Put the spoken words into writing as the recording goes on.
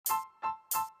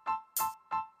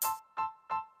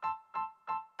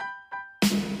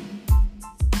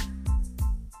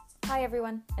Hi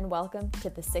everyone, and welcome to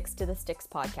the Six to the Sticks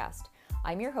podcast.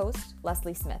 I'm your host,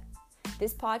 Leslie Smith.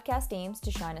 This podcast aims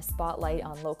to shine a spotlight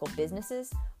on local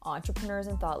businesses, entrepreneurs,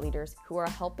 and thought leaders who are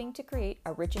helping to create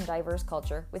a rich and diverse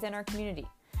culture within our community.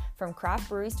 From craft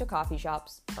breweries to coffee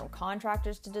shops, from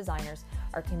contractors to designers,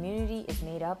 our community is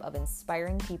made up of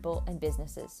inspiring people and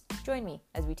businesses. Join me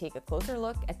as we take a closer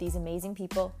look at these amazing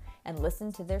people and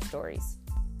listen to their stories.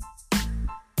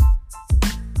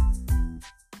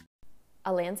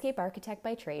 A landscape architect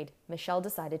by trade, Michelle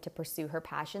decided to pursue her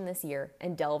passion this year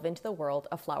and delve into the world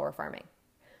of flower farming.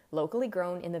 Locally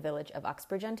grown in the village of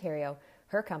Uxbridge, Ontario,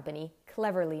 her company,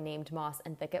 cleverly named Moss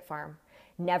and Thicket Farm,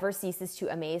 never ceases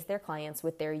to amaze their clients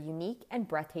with their unique and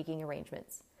breathtaking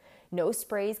arrangements. No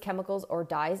sprays, chemicals, or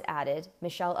dyes added,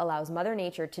 Michelle allows Mother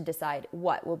Nature to decide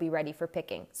what will be ready for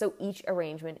picking, so each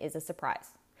arrangement is a surprise.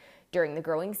 During the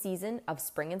growing season of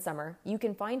spring and summer, you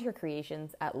can find her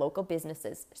creations at local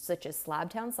businesses such as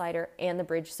Slabtown Cider and the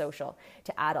Bridge Social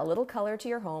to add a little color to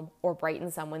your home or brighten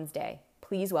someone's day.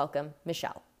 Please welcome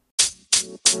Michelle.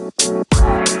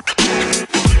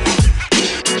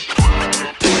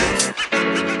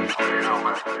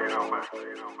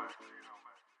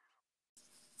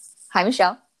 Hi,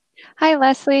 Michelle. Hi,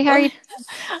 Leslie. How are you?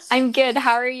 I'm good.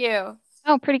 How are you?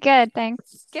 Oh, pretty good.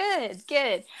 Thanks.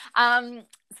 Good.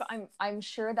 So I'm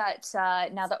sure that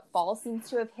now that fall seems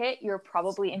to have hit, you're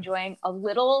probably enjoying a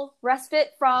little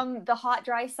respite from the hot,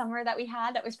 dry summer that we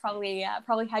had. That was probably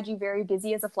had you very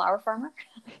busy as a flower farmer.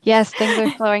 Yes, things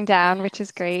are slowing down, which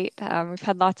is great. We've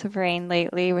had lots of rain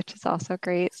lately, which is also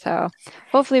great. So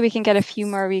hopefully we can get a few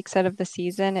more weeks out of the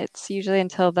season. It's usually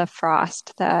until the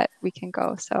frost that we can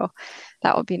go. So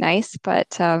that will be nice.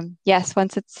 But yes,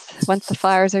 once the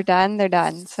flowers are done, they're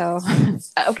done. So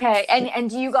okay. And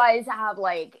do you guys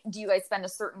spend a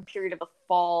certain period of the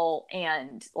fall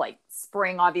and like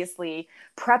spring, obviously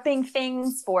prepping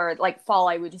things for like fall,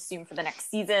 I would assume for the next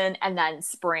season, and then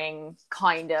spring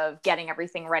kind of getting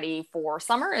everything ready for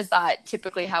summer? Is that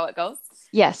typically how it goes?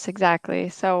 yes, exactly.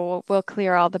 So we'll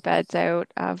clear all the beds out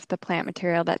of the plant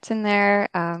material that's in there,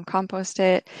 compost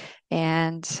it,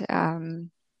 and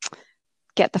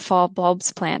get the fall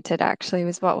bulbs planted. Actually,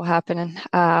 was what will happen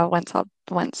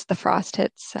once the frost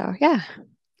hits. So yeah.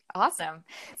 Awesome.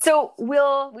 So we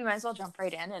might as well jump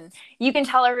right in, and you can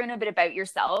tell everyone a bit about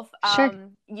yourself. Sure.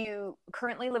 You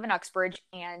currently live in Uxbridge,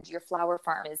 and your flower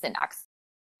farm is in Uxbridge.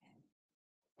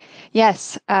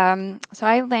 Yes. So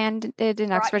I landed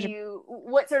in Uxbridge.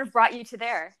 What sort of brought you to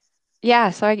there?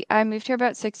 Yeah, so I moved here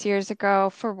about 6 years ago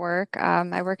for work.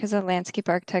 I work as a landscape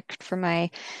architect for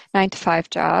my 9 to 5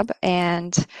 job,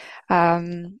 and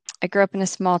I grew up in a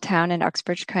small town, and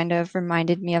Uxbridge kind of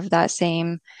reminded me of that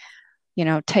same,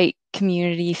 tight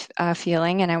community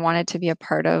feeling, and I wanted to be a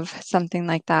part of something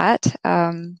like that.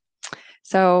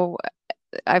 So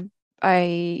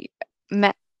I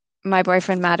met my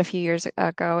boyfriend Matt a few years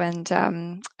ago, and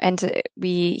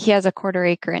he has a 1/4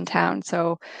 acre in town,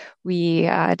 so we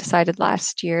decided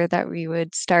last year that we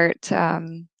would start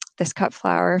this cut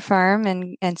flower farm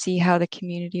and see how the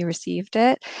community received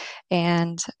it,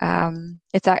 and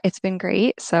it's been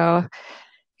great. So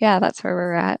yeah, that's where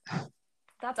we're at.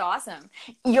 That's awesome.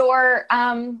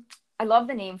 I love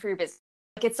the name for your business.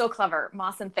 Like, it's so clever,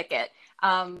 Moss and Thicket.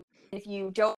 If you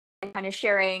don't mind kind of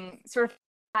sharing sort of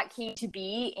that came to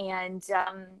be, and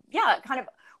kind of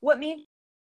what made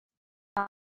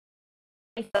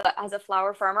as a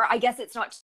flower farmer. I guess it's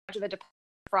not too much of a departure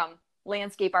from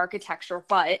landscape architecture,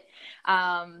 but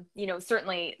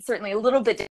certainly a little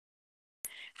bit.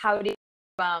 How did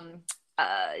you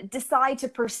decide to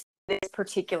pursue this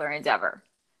particular endeavor?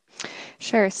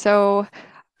 Sure. So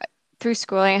through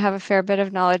schooling, I have a fair bit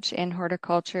of knowledge in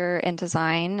horticulture and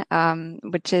design,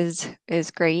 which is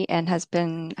great and has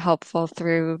been helpful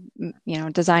through,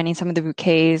 designing some of the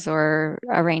bouquets or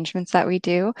arrangements that we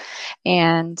do.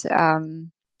 And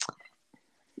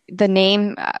the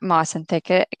name Moss and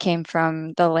Thicket came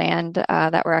from the land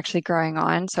that we're actually growing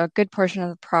on. So a good portion of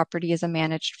the property is a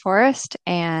managed forest.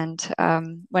 And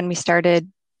when we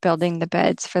started building the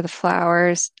beds for the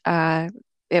flowers,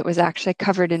 it was actually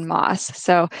covered in moss.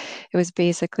 So it was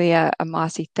basically a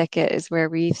mossy thicket is where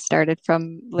we started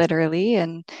from, literally,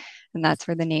 and that's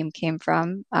where the name came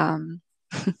from.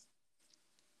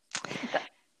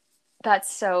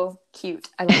 That's so cute.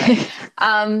 I love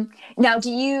it. Now, do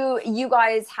you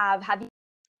guys have you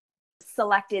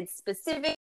selected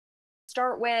specific to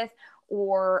start with,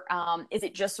 or is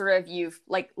it just sort of you've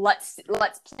like let's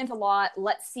plant a lot,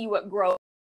 let's see what grows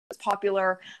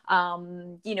popular?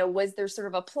 Was there sort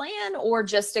of a plan, or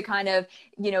just to kind of,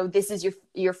 this is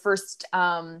your first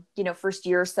first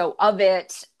year or so of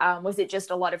it? Was it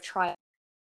just a lot of trial?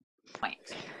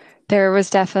 There was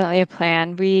definitely a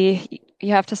plan.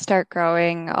 You have to start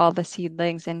growing all the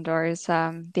seedlings indoors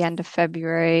the end of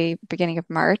February, beginning of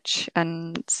March.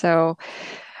 And so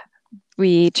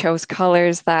we chose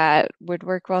colors that would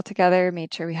work well together,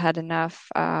 made sure we had enough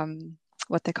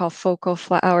what they call focal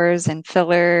flowers and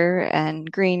filler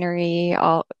and greenery,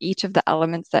 all each of the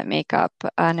elements that make up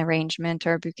an arrangement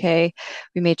or a bouquet.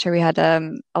 We made sure we had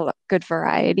good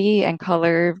variety and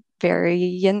color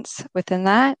variance within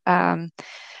that.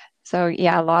 So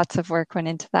yeah, lots of work went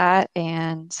into that,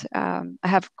 and I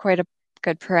have quite a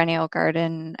good perennial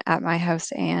garden at my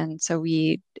house, and so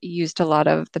we used a lot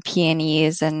of the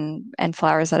peonies and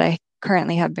flowers that I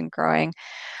currently have been growing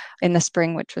in the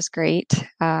spring, which was great.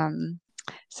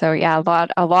 So yeah,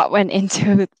 a lot went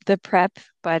into the prep,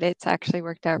 but it's actually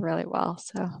worked out really well.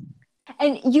 So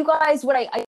And you guys, what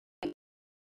I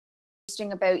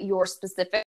interesting about your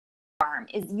specific farm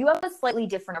is you have a slightly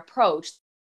different approach.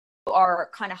 You are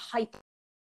kind of hyper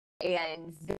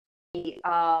and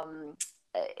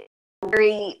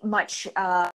very much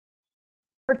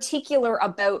particular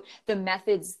about the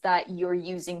methods that you're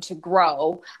using to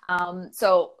grow.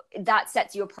 So that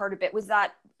sets you apart a bit. Was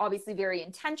that obviously very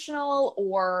intentional,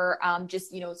 or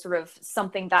just sort of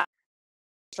something that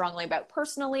strongly about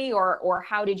personally, or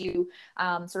how did you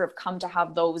sort of come to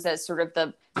have those as sort of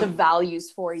the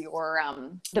values for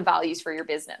your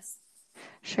business?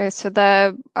 sure. So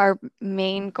our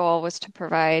main goal was to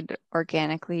provide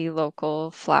organically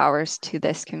local flowers to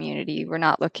this community. We're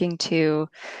not looking to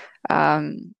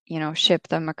ship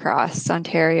them across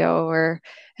Ontario or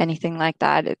anything like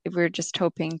that. We're just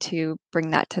hoping to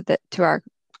bring that to our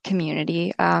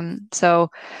community. So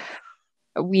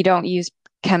we don't use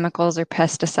chemicals or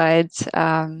pesticides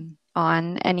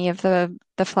on any of the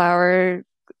flowers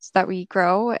that we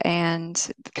grow,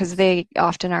 and because they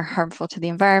often are harmful to the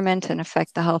environment and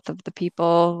affect the health of the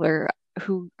people or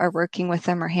who are working with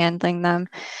them or handling them.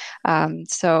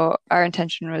 So our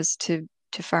intention was to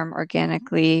farm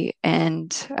organically and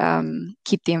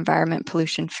keep the environment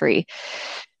pollution free.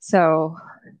 So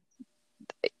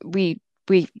we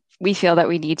we we feel that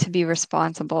we need to be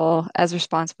responsible as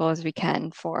we can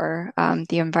for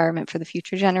the environment for the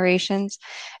future generations,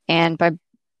 and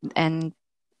and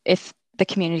if the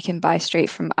community can buy straight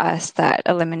from us, that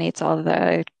eliminates all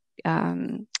the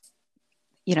um,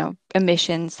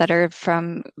 emissions that are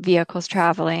from vehicles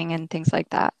traveling and things like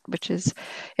that, which is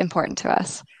important to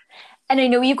us. And I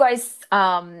know you guys,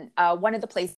 one of the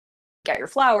places to get your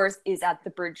flowers is at the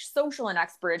Bridge Social in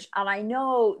Uxbridge. And I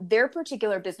know their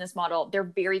particular business model, they're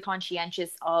very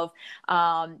conscientious of,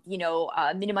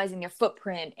 minimizing their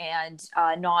footprint and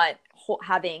not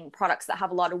having products that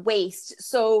have a lot of waste.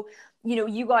 So,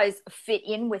 you guys fit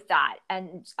in with that,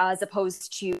 and as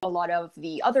opposed to a lot of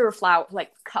the other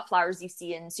like cut flowers you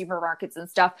see in supermarkets and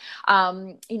stuff.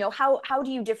 How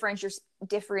do you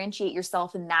differentiate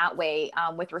yourself in that way,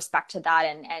 with respect to that,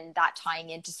 and that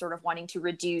tying into sort of wanting to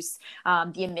reduce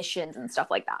the emissions and stuff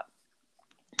like that?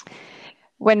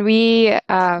 When we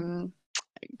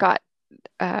got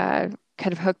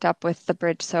kind of hooked up with the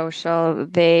Bridge Social,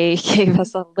 they gave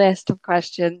us a list of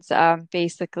questions,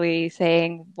 basically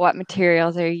saying what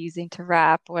materials are you using to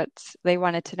wrap. They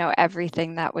wanted to know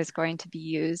everything that was going to be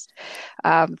used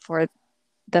for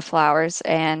the flowers,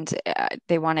 and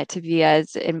they want it to be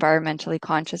as environmentally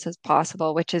conscious as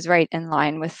possible, which is right in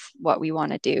line with what we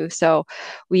want to do. So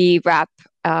we wrap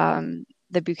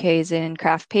the bouquets in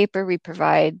craft paper. We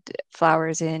provide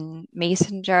flowers in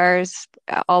mason jars,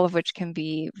 all of which can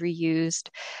be reused.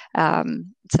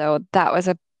 So that was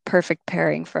a perfect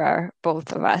pairing for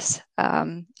both of us,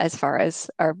 as far as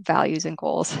our values and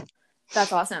goals.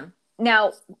 That's awesome.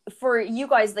 Now, for you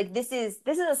guys, like this is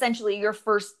essentially your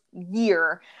first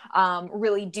year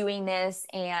really doing this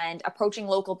and approaching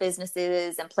local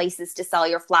businesses and places to sell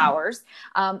your flowers.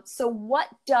 So what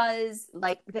does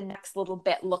like the next little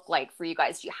bit look like for you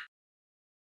guys? Do you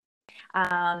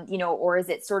or is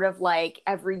it sort of like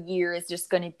every year is just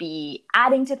going to be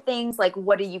adding to things? Like,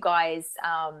 what do you guys,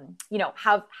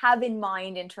 have in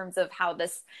mind in terms of how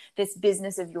this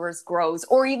business of yours grows,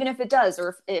 or even if it does,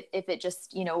 or if it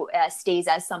just, stays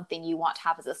as something you want to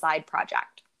have as a side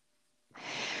project?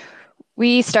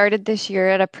 We started this year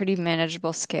at a pretty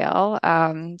manageable scale,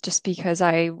 just because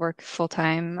I work full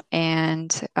time and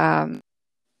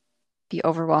be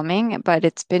overwhelming, but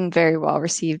it's been very well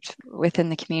received within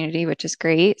the community, which is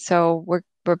great. So we're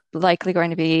likely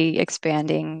going to be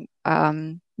expanding,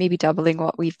 maybe doubling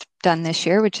what we've done this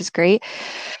year, which is great.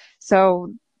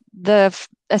 So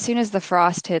as soon as the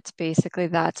frost hits, basically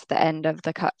that's the end of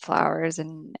the cut flowers,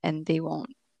 and they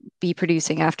won't be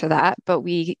producing after that. But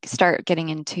we start getting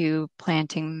into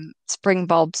planting spring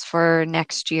bulbs for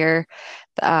next year,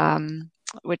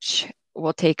 which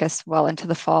will take us well into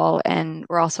the fall. And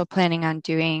we're also planning on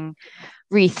doing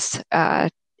wreaths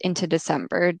into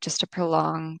December just to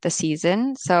prolong the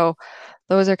season. So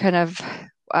those are kind of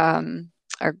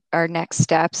our next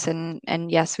steps.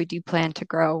 And yes, we do plan to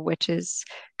grow, which is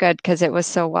good because it was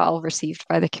so well received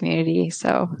by the community.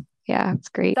 So yeah, it's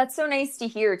great. That's so nice to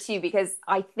hear too, because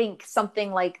I think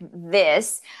something like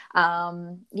this,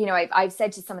 I've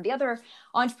said to some of the other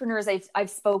entrepreneurs I've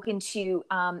spoken to,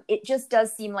 it just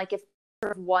does seem like if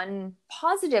one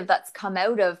positive that's come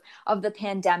out of the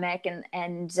pandemic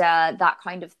and that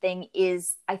kind of thing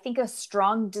is, I think, a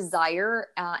strong desire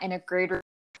and a greater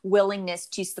willingness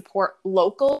to support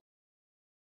local.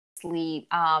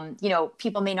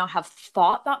 People may not have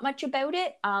thought that much about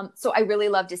it. So I really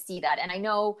love to see that. And I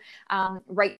know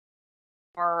right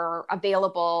are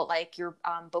available, like your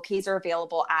bouquets are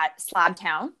available at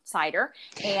Slabtown Cider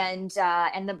and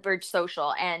the Bridge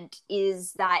Social. And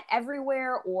is that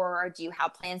everywhere, or do you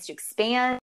have plans to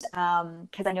expand?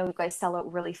 Because I know you guys sell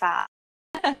out really fast.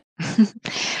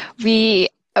 We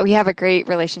have a great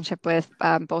relationship with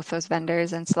both those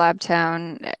vendors, and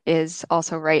Slabtown is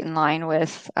also right in line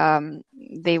with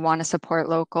they want to support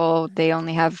local. They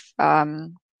only have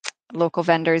local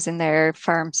vendors in their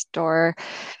farm store,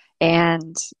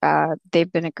 and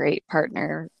they've been a great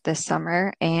partner this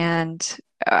summer. And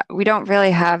we don't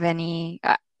really have any.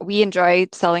 We enjoy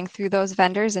selling through those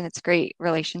vendors, and it's a great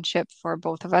relationship for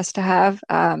both of us to have.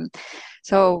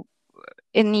 So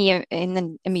in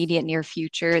the immediate near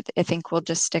future, I think we'll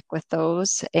just stick with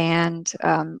those, and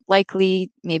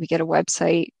likely maybe get a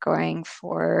website going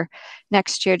for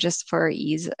next year just for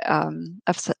ease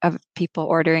of people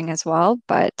ordering as well.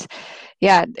 But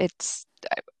yeah,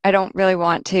 I don't really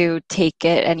want to take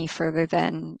it any further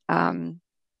than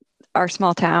our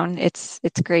small town. It's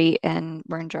great, and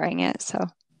we're enjoying it. So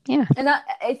yeah. And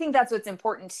I think that's what's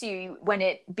important too. When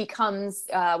it becomes,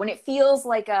 when it feels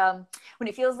like a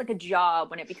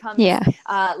job, when it becomes Yeah.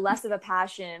 less of a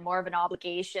passion, more of an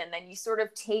obligation, then you sort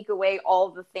of take away all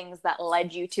the things that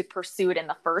led you to pursue it in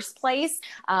the first place.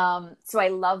 So I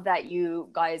love that you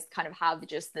guys kind of have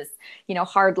just this,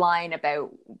 hard line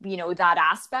about, that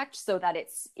aspect, so that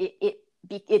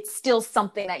it's still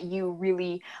something that you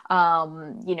really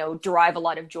derive a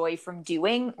lot of joy from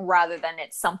doing, rather than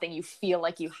it's something you feel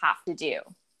like you have to do.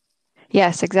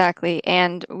 Yes, exactly.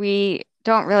 And we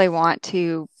don't really want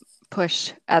to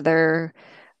push other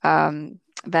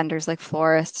vendors like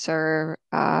florists or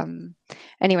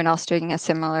anyone else doing a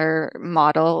similar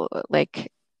model,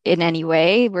 like in any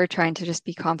way. We're trying to just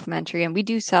be complimentary, and we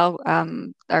do sell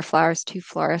our flowers to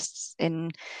florists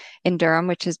in Durham,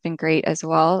 which has been great as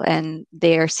well. And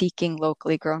they are seeking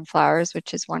locally grown flowers,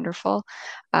 which is wonderful.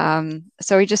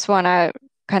 So we just want to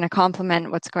kind of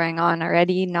complement what's going on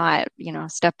already, not,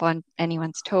 step on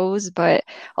anyone's toes, but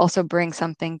also bring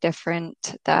something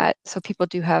different that so people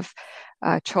do have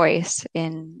choice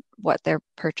in what they're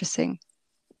purchasing.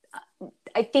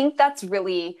 I think that's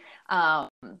really, I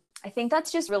think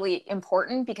that's just really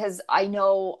important, because I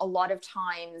know a lot of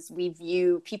times we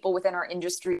view people within our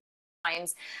industry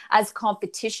as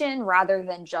competition, rather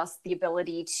than just the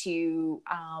ability to,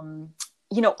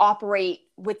 operate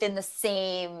within the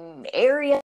same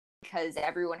area, because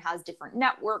everyone has different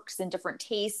networks and different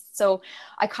tastes. So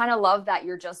I kind of love that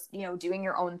you're just, doing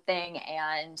your own thing,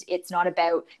 and it's not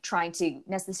about trying to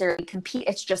necessarily compete.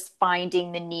 It's just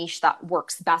finding the niche that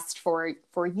works best for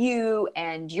you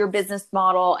and your business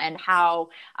model, and how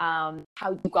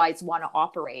you guys want to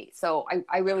operate. So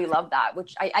I really love that,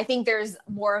 which I think there's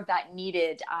more of that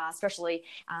needed, especially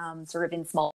sort of in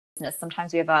small business.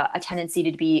 Sometimes we have a tendency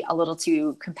to be a little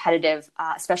too competitive,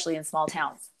 especially in small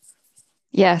towns.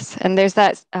 Yes, and there's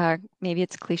that maybe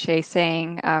it's cliche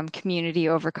saying community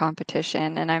over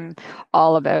competition, and I'm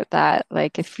all about that.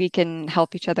 Like if we can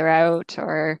help each other out,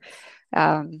 or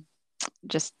um,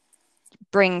 just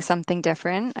bring something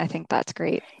different, I think that's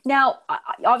great. Now,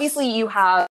 obviously, you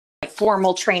have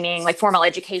formal training, like formal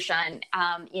education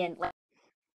in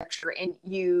lecture, and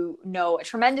you know a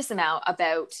tremendous amount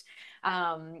about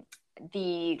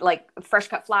the fresh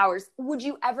cut flowers. Would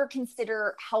you ever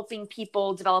consider helping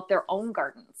people develop their own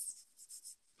gardens?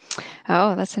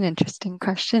 Oh, that's an interesting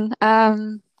question.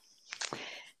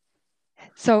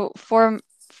 So for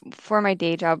my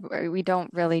day job, we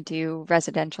don't really do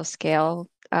residential scale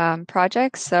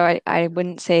projects, so I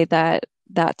wouldn't say that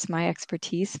that's my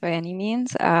expertise by any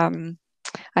means.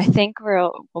 I think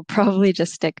we'll probably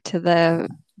just stick to the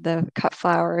cut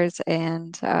flowers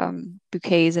and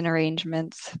bouquets and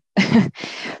arrangements.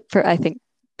 For I think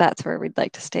that's where we'd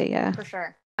like to stay. Yeah. For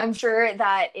sure. I'm sure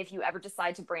that if you ever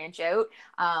decide to branch out,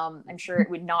 I'm sure it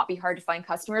would not be hard to find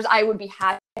customers. I would be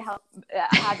happy to help,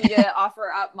 happy to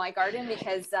offer up my garden,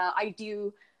 because I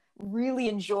do really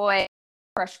enjoy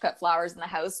fresh cut flowers in the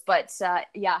house, but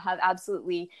yeah, have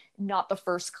absolutely not the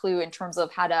first clue in terms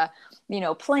of how to,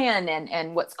 plan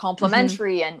and what's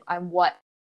complementary and what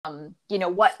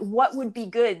what would be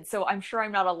good. So I'm sure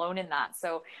I'm not alone in that.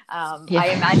 So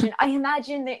Yeah. I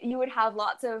imagine that you would have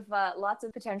lots of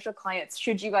potential clients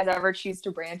should you guys ever choose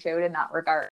to branch out in that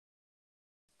regard.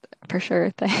 For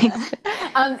sure. Thanks.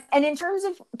 And in terms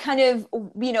of kind of,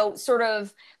 sort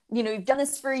of, you've done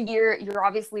this for a year. You're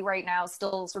obviously right now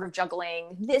still sort of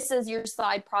juggling this as your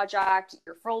side project,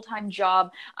 your full-time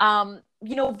job,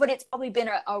 but it's probably been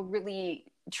a really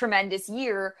tremendous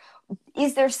year.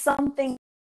 Is there something,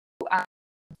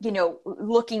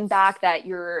 looking back that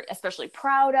you're especially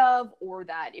proud of, or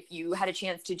that if you had a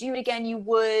chance to do it again, you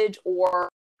would, or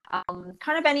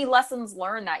kind of any lessons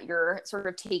learned that you're sort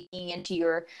of taking into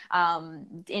your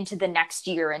into the next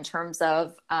year in terms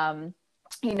of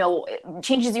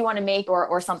changes you want to make,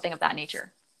 or something of that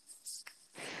nature?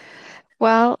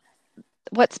 Well,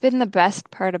 what's been the best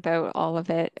part about all of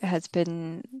it has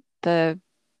been the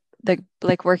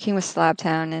like working with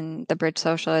Slabtown and the Bridge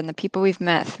Social and the people we've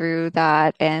met through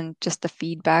that, and just the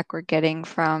feedback we're getting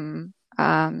from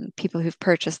people who've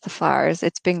purchased the flowers.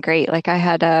 It's been great. Like I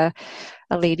had a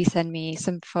lady send me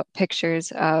some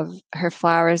pictures of her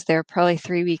flowers. They're probably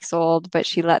 3 weeks old, but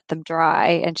she let them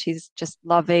dry and she's just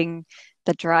loving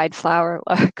the dried flower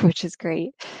look, which is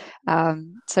great.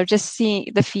 So just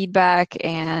seeing the feedback,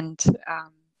 and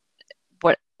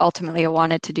what ultimately I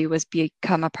wanted to do was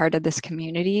become a part of this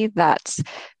community that's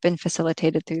been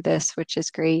facilitated through this, which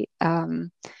is great.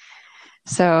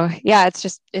 So yeah,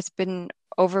 it's been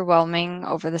overwhelming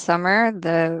over the summer,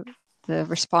 the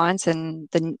response and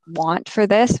the want for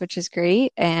this, which is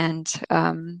great. And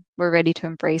we're ready to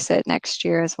embrace it next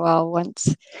year as well,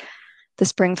 once the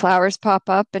spring flowers pop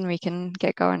up and we can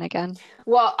get going again.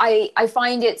 Well, I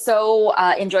find it so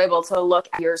enjoyable to look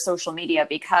at your social media,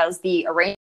 because the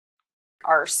arrangements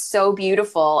are so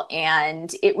beautiful,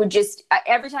 and it would just,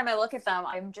 every time I look at them,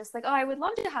 I'm just like, oh, I would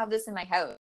love to have this in my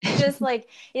house. Just like,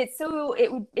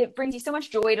 it brings you so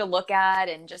much joy to look at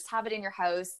and just have it in your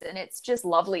house, and it's just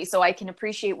lovely. So I can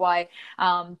appreciate why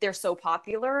they're so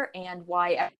popular, and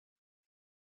why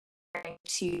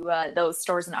to those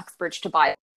stores in Uxbridge to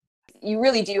buy. You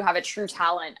really do have a true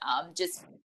talent, just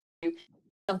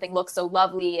something looks so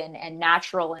lovely and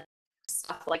natural and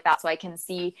stuff like that. So I can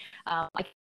see, I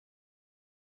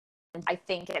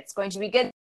think it's going to be good,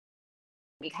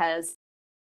 because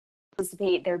I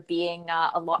anticipate there being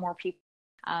a lot more people,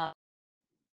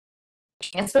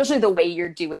 especially the way you're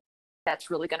doing,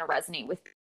 that's really going to resonate with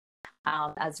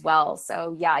as well.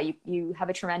 So yeah, you have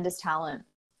a tremendous talent.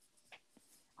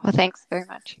 Well, thanks very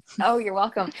much. Oh, you're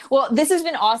welcome. Well, this has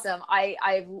been awesome.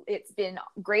 It's been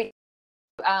great,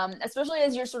 especially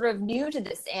as you're sort of new to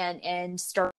this and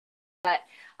start that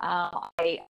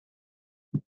I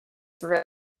sort of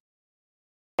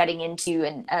getting into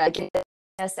and getting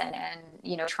this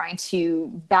and trying to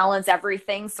balance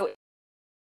everything. So it's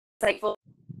insightful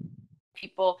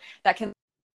people that can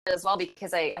as well,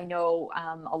 because I know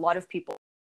a lot of people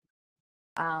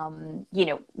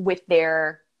with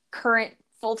their current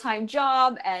full-time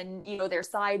job and their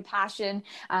side passion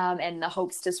and the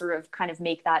hopes to sort of kind of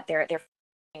make that their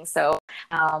thing. So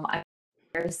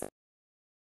there's a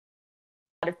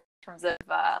lot of terms of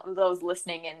those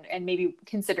listening and maybe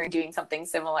considering doing something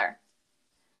similar.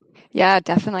 Yeah,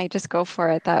 definitely. Just go for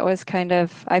it. That was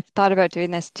I thought about doing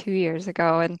this 2 years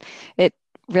ago, and it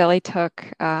really took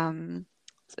a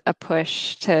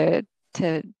push to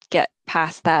get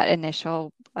past that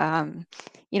initial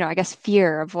I guess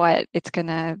fear of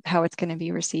how it's gonna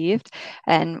be received.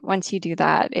 And once you do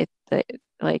that,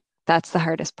 like that's the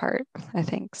hardest part, I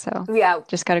think. So yeah,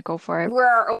 just got to go for it. We're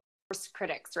our own worst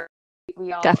critics, right?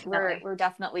 Definitely. We're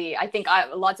definitely, I think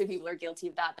lots of people are guilty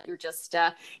of that you're just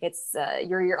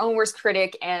you're your own worst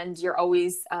critic, and you're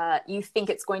always you think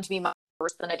it's going to be much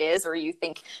worse than it is, or you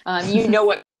think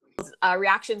what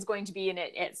reaction is going to be, and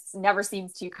it never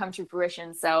seems to come to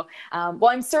fruition. So well,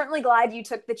 I'm certainly glad you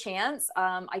took the chance.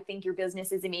 I think your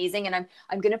business is amazing, and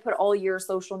I'm going to put all your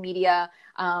social media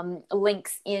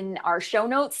links in our show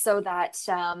notes, so that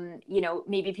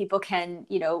maybe people can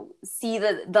see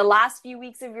the last few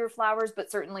weeks of your flowers, but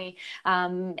certainly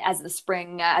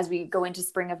as we go into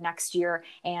spring of next year,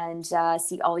 and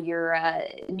see all your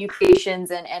new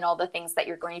creations and all the things that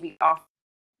you're going to be offering,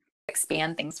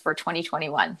 expand things for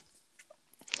 2021.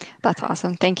 That's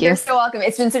awesome. Thank you. You're so welcome.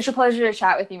 It's been such a pleasure to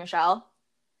chat with you, Michelle.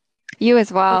 You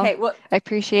as well. Okay, well, I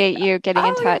appreciate you getting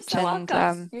in oh, you're touch so and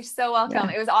welcome. You're so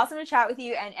welcome. yeah. It was awesome to chat with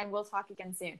you, and we'll talk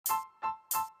again soon.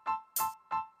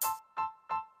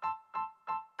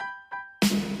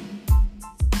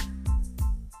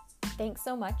 Thanks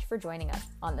so much for joining us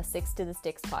on the Six to the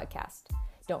Sticks podcast.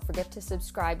 Don't forget to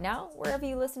subscribe now wherever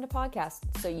you listen to podcasts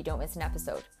so you don't miss an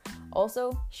episode.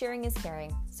 Also, sharing is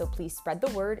caring, so please spread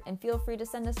the word and feel free to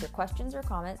send us your questions or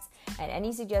comments and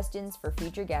any suggestions for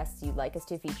future guests you'd like us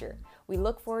to feature. We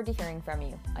look forward to hearing from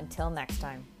you. Until next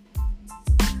time.